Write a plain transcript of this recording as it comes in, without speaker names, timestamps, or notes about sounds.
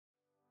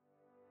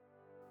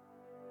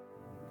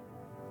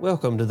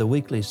Welcome to the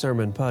weekly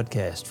sermon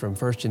podcast from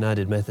First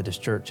United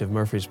Methodist Church of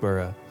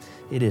Murfreesboro.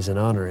 It is an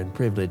honor and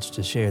privilege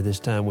to share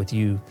this time with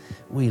you.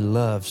 We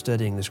love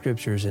studying the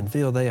Scriptures and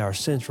feel they are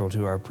central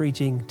to our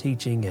preaching,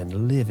 teaching,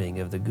 and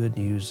living of the good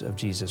news of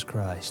Jesus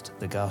Christ,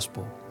 the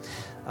gospel.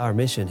 Our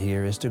mission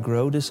here is to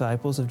grow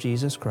disciples of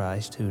Jesus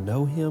Christ who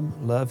know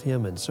Him, love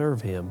Him, and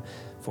serve Him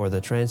for the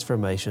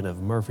transformation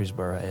of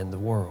Murfreesboro and the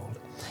world.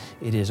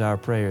 It is our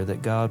prayer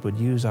that God would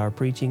use our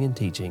preaching and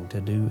teaching to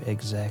do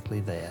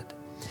exactly that.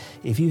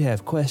 If you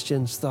have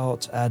questions,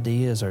 thoughts,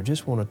 ideas, or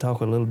just want to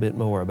talk a little bit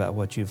more about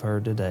what you've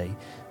heard today,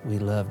 we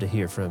love to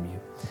hear from you.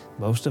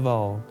 Most of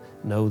all,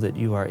 know that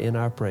you are in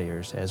our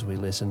prayers as we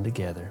listen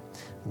together.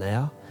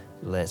 Now,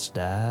 let's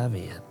dive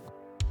in.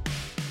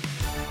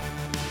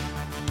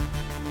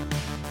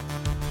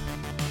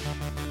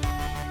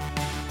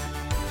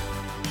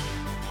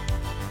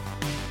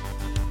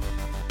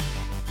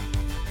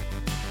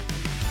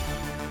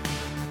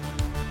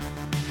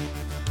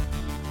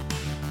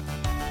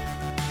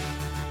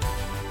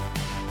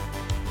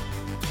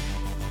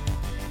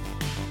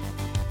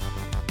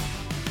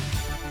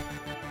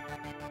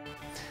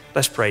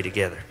 Let's pray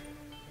together.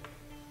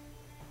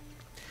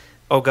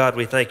 Oh God,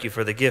 we thank you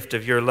for the gift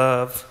of your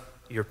love,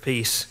 your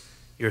peace,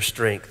 your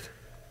strength.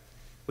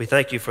 We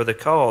thank you for the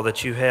call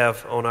that you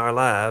have on our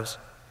lives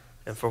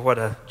and for what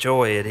a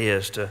joy it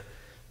is to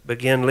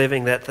begin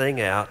living that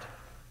thing out,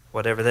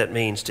 whatever that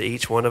means to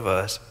each one of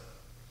us.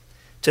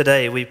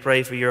 Today we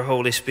pray for your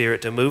Holy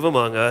Spirit to move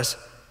among us,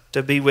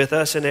 to be with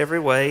us in every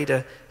way,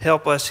 to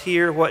help us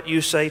hear what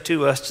you say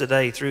to us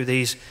today through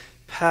these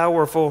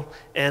powerful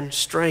and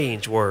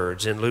strange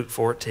words in Luke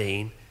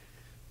 14.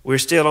 We're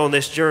still on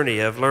this journey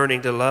of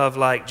learning to love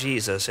like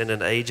Jesus in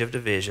an age of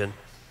division.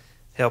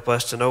 Help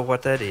us to know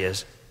what that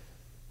is.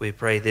 We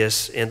pray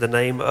this in the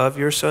name of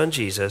your Son,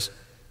 Jesus,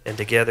 and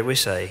together we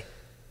say,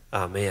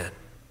 Amen.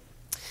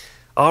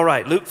 All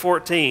right, Luke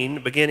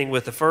 14, beginning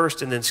with the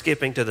first and then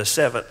skipping to the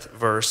 7th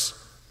verse.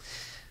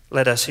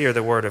 Let us hear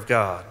the word of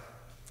God.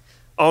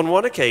 On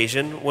one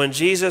occasion, when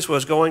Jesus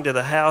was going to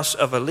the house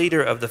of a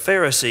leader of the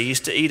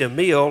Pharisees to eat a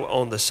meal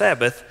on the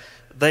Sabbath,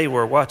 they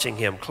were watching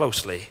him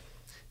closely.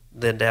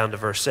 Then down to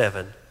verse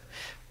 7.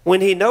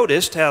 When he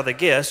noticed how the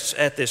guests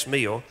at this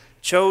meal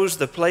chose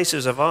the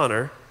places of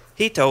honor,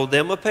 he told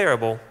them a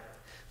parable.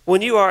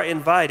 When you are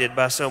invited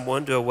by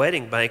someone to a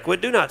wedding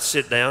banquet, do not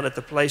sit down at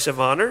the place of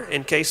honor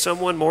in case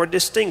someone more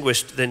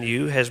distinguished than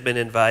you has been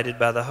invited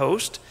by the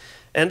host.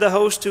 And the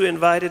host who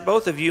invited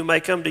both of you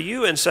may come to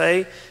you and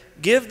say,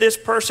 give this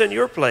person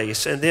your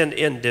place, and then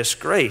in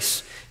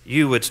disgrace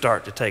you would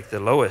start to take the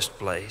lowest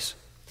place.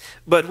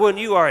 But when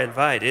you are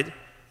invited,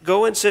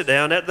 go and sit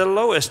down at the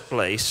lowest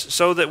place,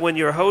 so that when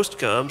your host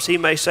comes, he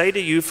may say to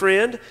you,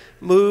 friend,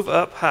 move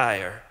up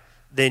higher.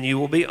 Then you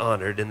will be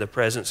honored in the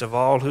presence of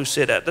all who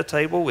sit at the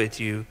table with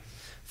you.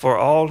 For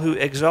all who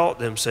exalt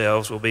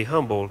themselves will be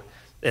humbled,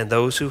 and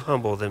those who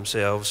humble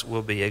themselves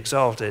will be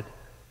exalted.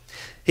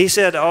 He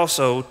said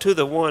also to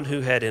the one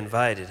who had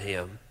invited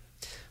him,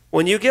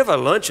 when you give a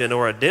luncheon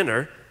or a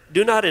dinner,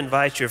 do not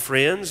invite your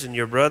friends and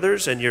your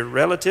brothers and your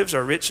relatives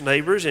or rich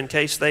neighbors in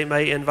case they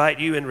may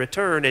invite you in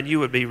return and you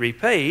would be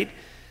repaid.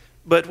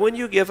 But when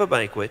you give a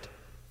banquet,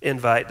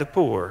 invite the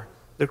poor,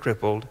 the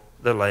crippled,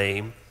 the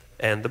lame,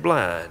 and the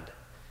blind.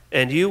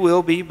 And you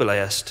will be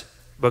blessed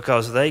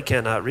because they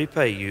cannot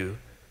repay you,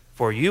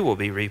 for you will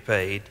be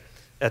repaid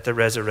at the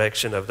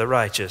resurrection of the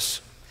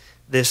righteous.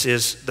 This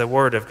is the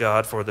word of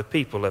God for the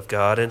people of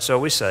God. And so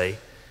we say,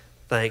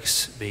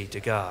 thanks be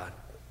to God.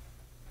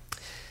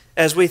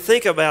 As we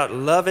think about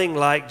loving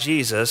like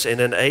Jesus in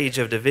an age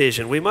of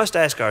division, we must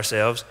ask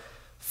ourselves,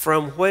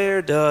 from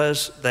where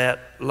does that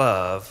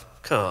love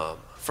come?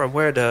 From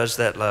where does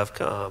that love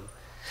come?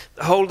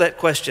 Hold that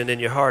question in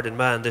your heart and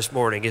mind this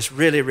morning. It's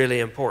really, really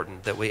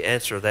important that we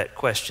answer that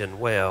question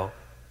well.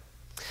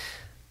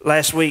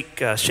 Last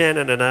week,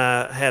 Shannon and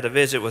I had a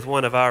visit with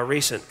one of our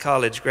recent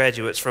college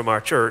graduates from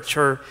our church.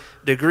 Her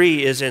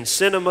degree is in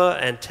cinema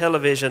and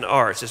television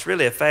arts. It's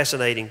really a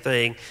fascinating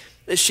thing.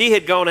 She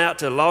had gone out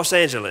to Los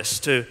Angeles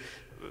to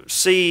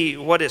see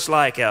what it's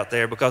like out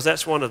there because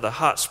that's one of the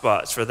hot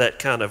spots for that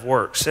kind of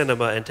work,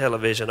 cinema and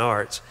television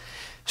arts.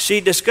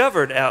 She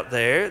discovered out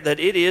there that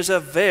it is a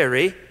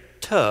very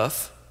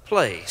tough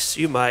place.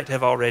 You might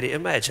have already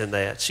imagined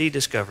that. She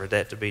discovered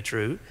that to be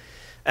true.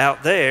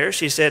 Out there,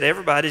 she said,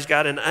 everybody's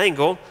got an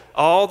angle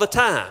all the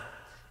time.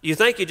 You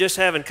think you're just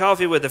having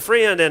coffee with a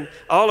friend, and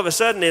all of a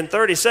sudden in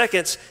 30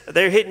 seconds,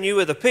 they're hitting you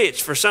with a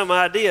pitch for some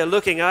idea,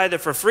 looking either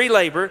for free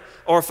labor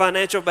or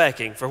financial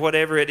backing for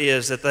whatever it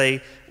is that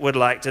they would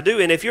like to do.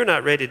 And if you're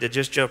not ready to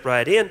just jump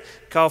right in,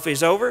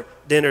 coffee's over,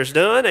 dinner's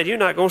done, and you're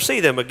not going to see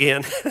them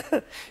again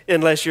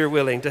unless you're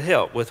willing to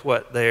help with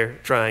what they're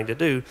trying to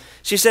do.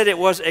 She said it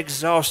was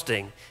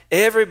exhausting.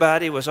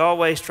 Everybody was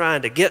always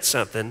trying to get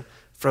something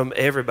from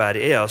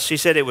everybody else. She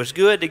said it was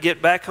good to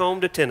get back home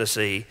to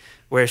Tennessee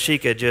where she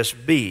could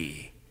just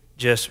be,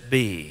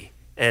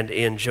 and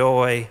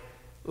enjoy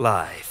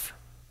life.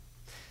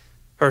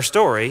 Her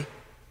story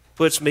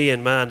puts me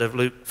in mind of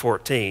Luke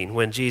 14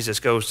 when Jesus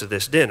goes to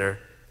this dinner.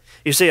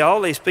 You see,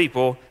 all these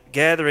people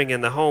gathering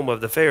in the home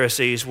of the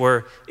Pharisees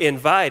were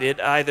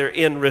invited either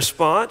in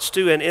response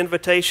to an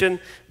invitation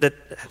that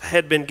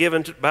had been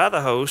given by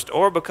the host,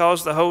 or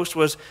because the host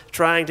was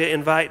trying to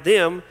invite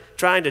them,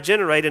 trying to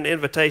generate an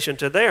invitation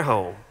to their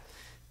home.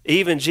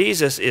 Even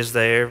Jesus is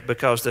there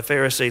because the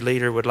Pharisee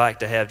leader would like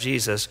to have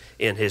Jesus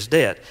in his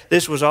debt.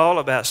 This was all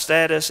about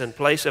status and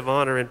place of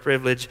honor and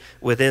privilege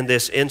within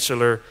this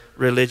insular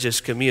religious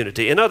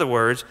community. In other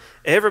words,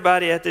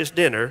 everybody at this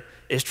dinner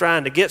is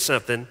trying to get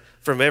something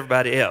from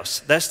everybody else.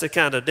 That's the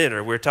kind of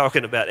dinner we're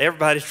talking about.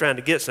 Everybody's trying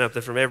to get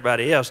something from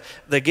everybody else.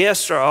 The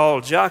guests are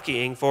all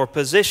jockeying for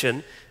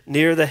position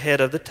near the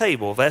head of the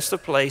table. That's the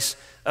place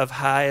of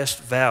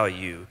highest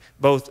value,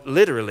 both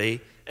literally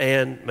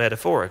and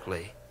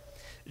metaphorically.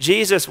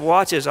 Jesus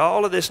watches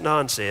all of this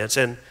nonsense,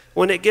 and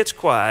when it gets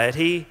quiet,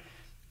 he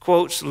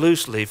quotes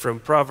loosely from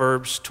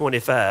Proverbs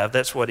 25.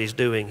 That's what he's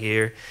doing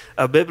here.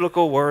 A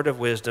biblical word of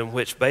wisdom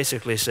which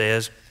basically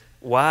says,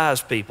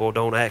 wise people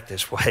don't act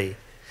this way.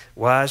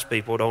 Wise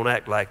people don't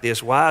act like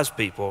this. Wise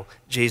people,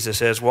 Jesus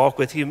says, walk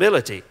with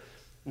humility,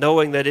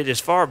 knowing that it is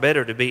far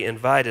better to be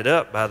invited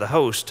up by the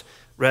host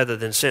rather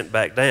than sent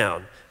back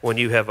down when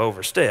you have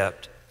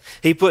overstepped.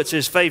 He puts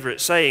his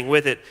favorite saying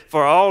with it,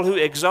 for all who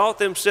exalt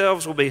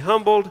themselves will be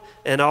humbled,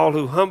 and all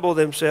who humble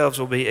themselves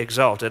will be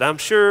exalted. I'm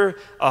sure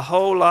a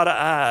whole lot of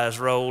eyes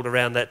rolled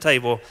around that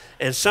table,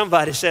 and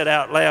somebody said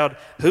out loud,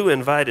 who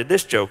invited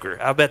this joker?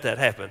 I bet that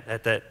happened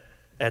at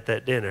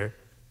that dinner.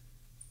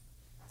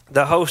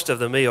 The host of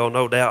the meal,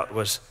 no doubt,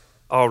 was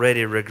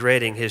already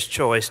regretting his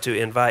choice to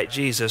invite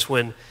Jesus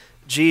when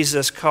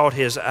Jesus caught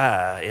his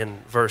eye in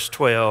verse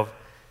 12.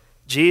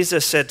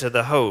 Jesus said to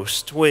the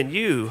host, when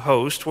you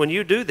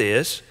do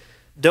this,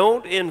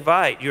 don't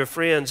invite your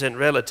friends and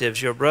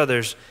relatives, your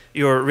brothers,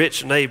 your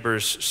rich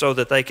neighbors, so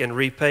that they can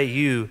repay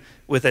you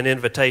with an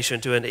invitation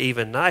to an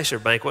even nicer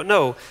banquet.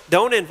 No,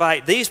 don't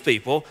invite these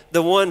people,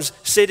 the ones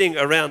sitting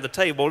around the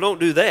table. Don't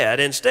do that.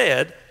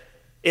 Instead,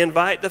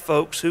 invite the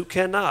folks who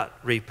cannot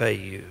repay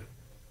you,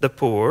 the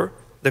poor,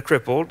 the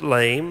crippled,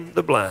 lame,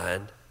 the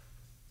blind.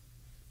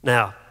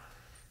 Now,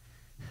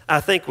 I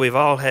think we've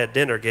all had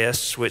dinner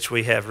guests which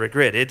we have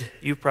regretted.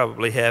 You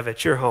probably have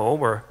at your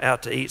home or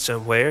out to eat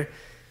somewhere.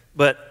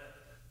 But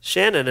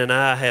Shannon and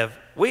I have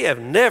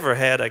never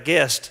had a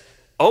guest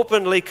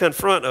openly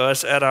confront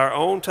us at our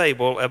own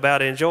table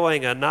about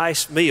enjoying a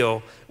nice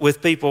meal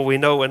with people we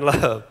know and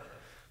love.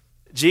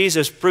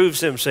 Jesus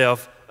proves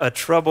himself a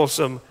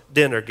troublesome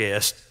dinner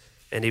guest,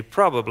 and he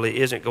probably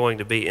isn't going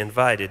to be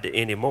invited to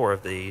any more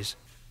of these.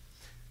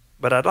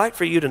 But I'd like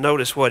for you to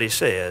notice what he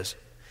says.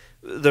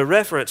 The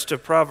reference to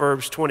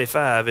Proverbs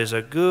 25 is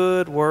a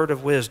good word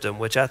of wisdom,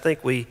 which I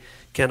think we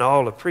can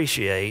all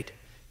appreciate.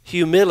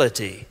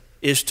 Humility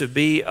is to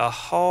be a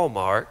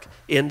hallmark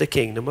in the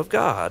kingdom of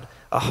God,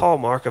 a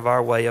hallmark of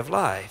our way of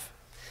life.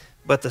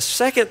 But the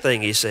second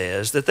thing he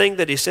says, the thing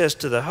that he says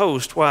to the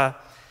host, why,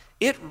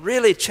 it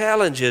really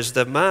challenges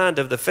the mind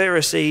of the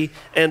Pharisee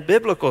and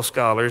biblical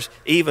scholars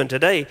even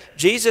today.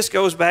 Jesus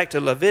goes back to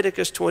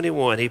Leviticus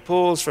 21. He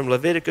pulls from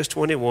Leviticus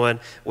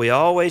 21. We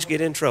always get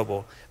in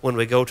trouble when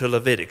we go to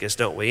Leviticus,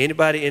 don't we?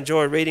 Anybody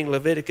enjoy reading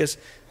Leviticus?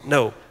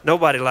 No,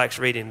 nobody likes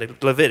reading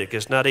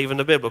Leviticus, not even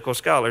the biblical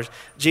scholars.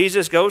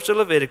 Jesus goes to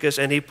Leviticus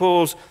and he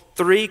pulls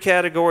three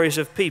categories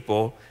of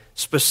people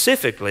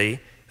specifically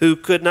who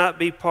could not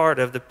be part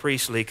of the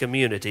priestly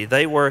community.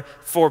 They were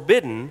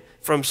forbidden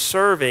from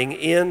serving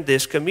in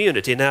this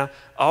community. Now,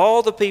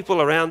 all the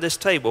people around this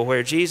table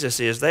where Jesus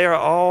is, they are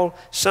all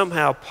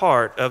somehow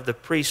part of the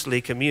priestly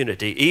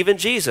community. Even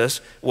Jesus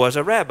was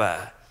a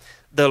rabbi.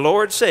 The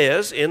Lord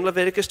says in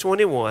Leviticus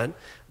 21,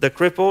 the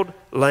crippled,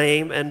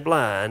 lame, and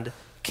blind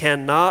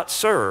cannot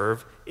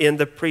serve in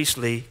the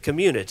priestly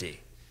community.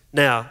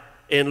 Now,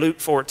 in Luke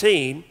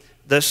 14,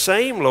 the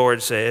same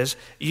Lord says,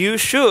 you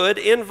should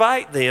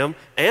invite them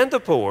and the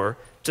poor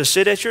to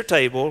sit at your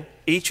table,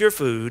 eat your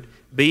food,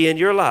 be in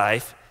your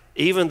life,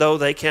 even though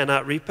they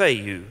cannot repay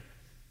you.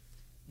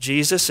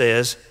 Jesus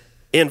says,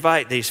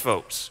 invite these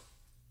folks,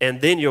 and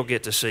then you'll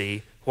get to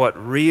see what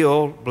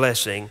real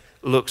blessing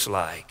looks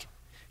like.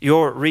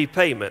 Your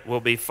repayment will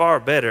be far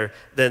better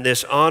than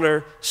this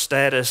honor,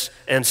 status,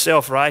 and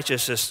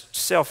self-righteousness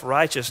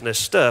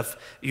stuff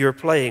you're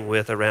playing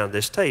with around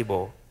this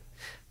table.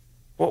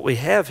 What we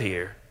have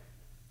here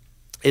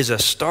is a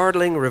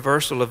startling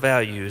reversal of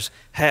values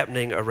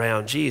happening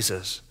around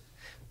Jesus.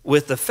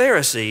 With the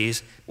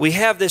Pharisees, we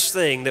have this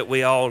thing that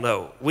we all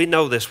know. We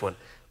know this one.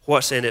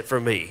 What's in it for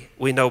me?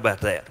 We know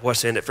about that.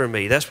 What's in it for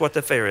me? That's what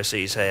the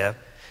Pharisees have.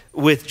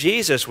 With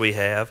Jesus we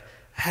have,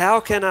 how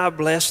can I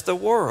bless the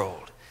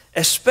world?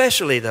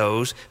 Especially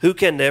those who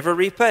can never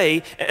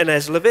repay, and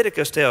as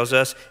Leviticus tells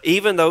us,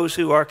 even those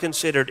who are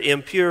considered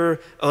impure,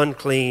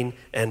 unclean,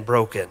 and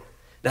broken.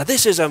 Now,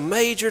 this is a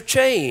major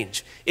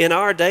change in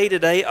our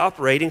day-to-day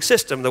operating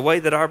system, the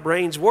way that our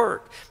brains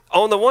work.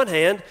 On the one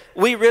hand,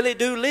 we really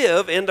do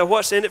live in the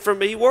what's in it for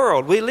me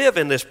world. We live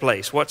in this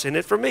place, what's in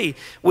it for me.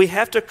 We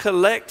have to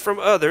collect from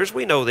others,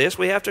 we know this,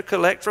 we have to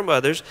collect from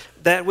others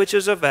that which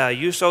is of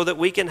value so that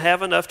we can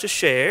have enough to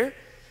share.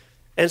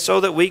 and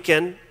so that we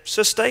can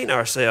sustain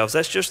ourselves.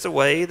 That's just the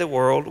way the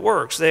world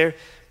works. There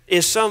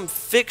is some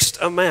fixed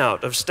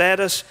amount of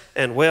status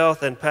and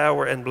wealth and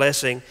power and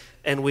blessing,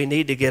 and we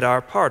need to get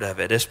our part of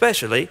it,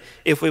 especially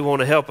if we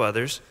want to help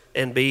others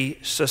and be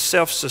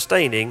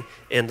self-sustaining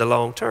in the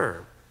long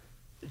term.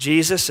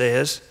 Jesus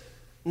says,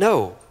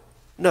 no,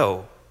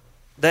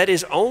 that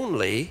is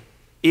only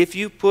if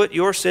you put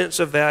your sense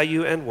of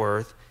value and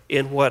worth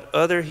in what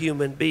other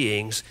human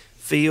beings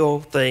feel,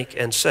 think,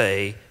 and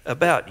say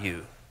about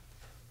you.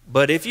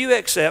 But if you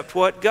accept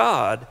what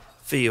God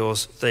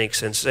feels,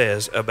 thinks, and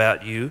says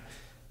about you,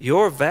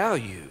 your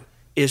value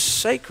is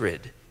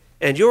sacred,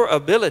 and your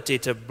ability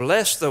to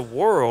bless the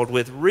world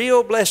with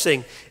real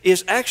blessing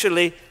is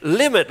actually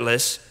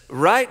limitless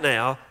right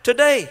now,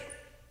 today.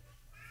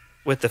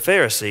 With the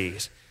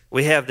Pharisees,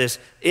 we have this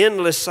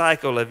endless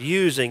cycle of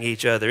using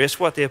each other. It's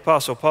what the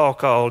Apostle Paul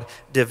called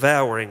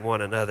devouring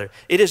one another.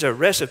 It is a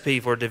recipe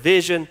for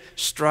division,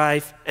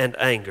 strife, and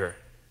anger.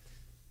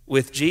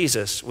 With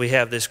Jesus, we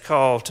have this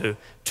call to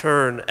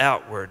turn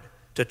outward,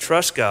 to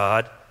trust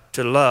God,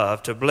 to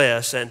love, to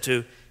bless, and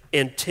to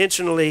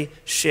intentionally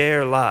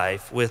share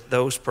life with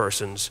those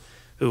persons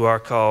who are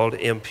called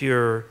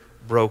impure,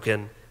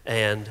 broken,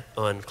 and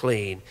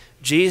unclean.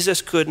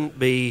 Jesus couldn't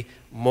be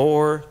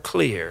more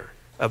clear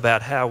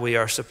about how we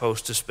are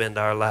supposed to spend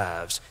our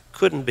lives.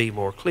 Couldn't be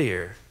more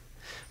clear.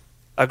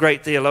 A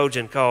great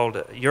theologian called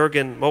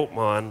Jürgen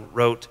Moltmann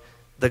wrote,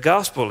 "The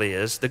gospel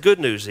is, the good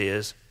news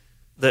is,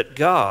 that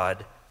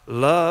God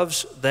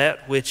loves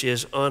that which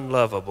is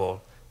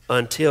unlovable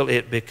until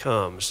it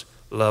becomes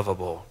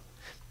lovable."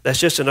 That's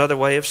just another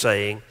way of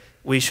saying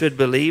we should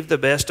believe the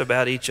best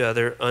about each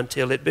other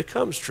until it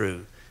becomes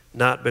true,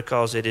 not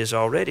because it is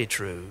already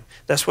true.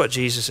 That's what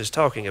Jesus is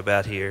talking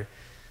about here.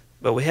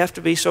 But we have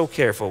to be so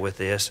careful with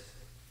this.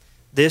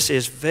 This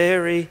is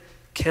very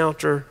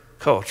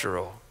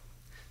countercultural.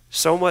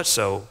 So much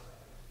so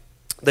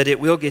that it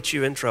will get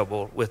you in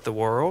trouble with the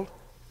world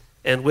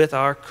and with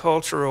our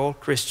cultural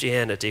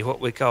Christianity, what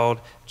we called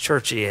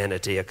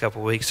churchianity a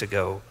couple weeks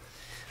ago.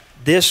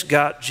 This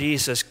got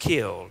Jesus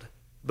killed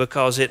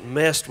because it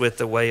messed with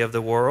the way of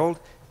the world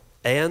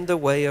and the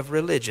way of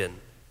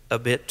religion a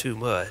bit too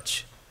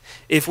much.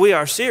 If we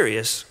are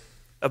serious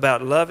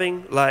about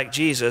loving like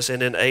Jesus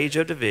in an age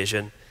of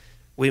division,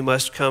 we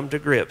must come to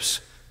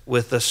grips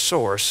with the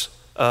source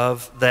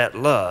of that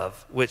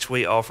love which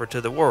we offer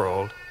to the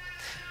world.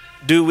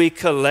 Do we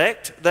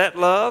collect that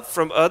love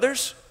from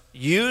others,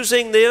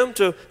 using them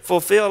to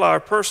fulfill our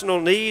personal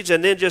needs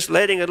and then just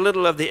letting a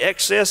little of the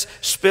excess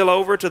spill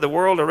over to the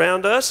world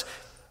around us?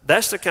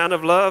 That's the kind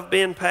of love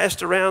being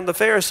passed around the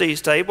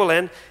Pharisees' table,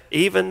 and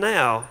even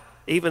now,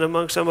 even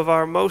among some of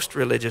our most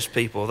religious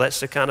people, that's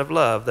the kind of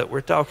love that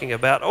we're talking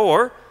about.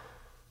 Or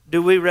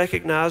do we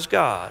recognize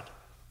God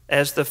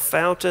as the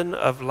fountain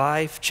of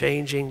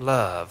life-changing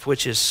love,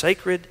 which is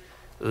sacred,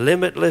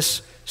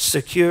 limitless,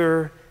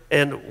 secure,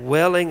 and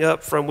welling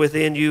up from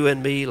within you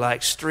and me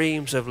like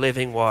streams of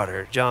living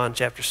water, John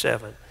chapter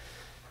 7,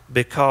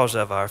 because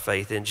of our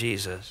faith in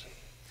Jesus?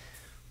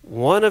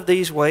 One of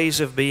these ways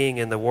of being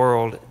in the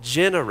world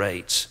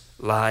generates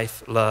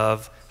life,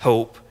 love,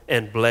 hope,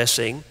 and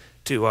blessing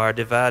to our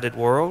divided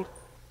world.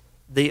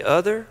 The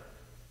other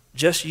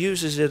just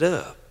uses it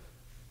up.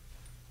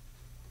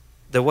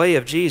 The way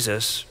of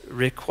Jesus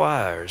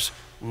requires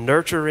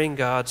nurturing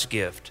God's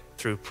gift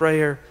through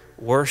prayer,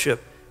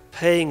 worship,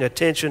 paying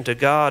attention to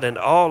God and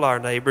all our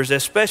neighbors,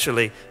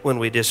 especially when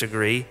we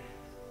disagree.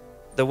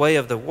 The way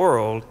of the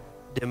world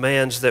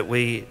demands that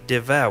we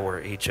devour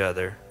each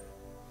other.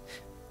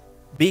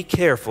 Be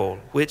careful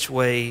which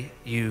way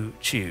you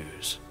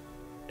choose,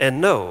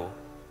 and know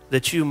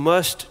that you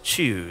must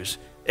choose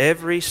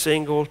every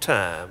single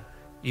time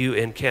you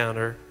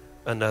encounter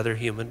another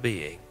human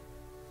being.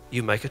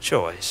 You make a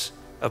choice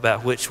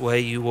about which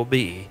way you will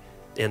be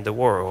in the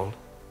world.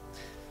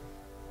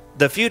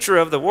 The future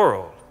of the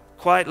world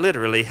quite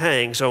literally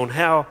hangs on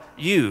how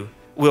you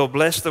will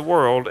bless the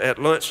world at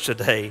lunch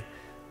today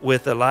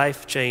with the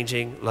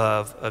life-changing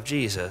love of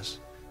Jesus.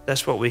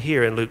 That's what we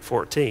hear in Luke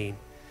 14.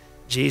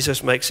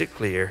 Jesus makes it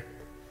clear.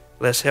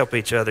 Let's help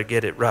each other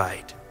get it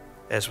right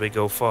as we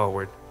go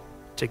forward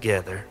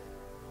together.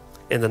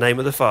 In the name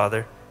of the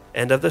Father,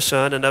 and of the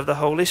Son, and of the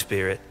Holy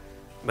Spirit,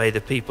 may the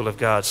people of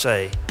God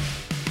say,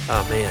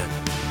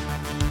 Amen.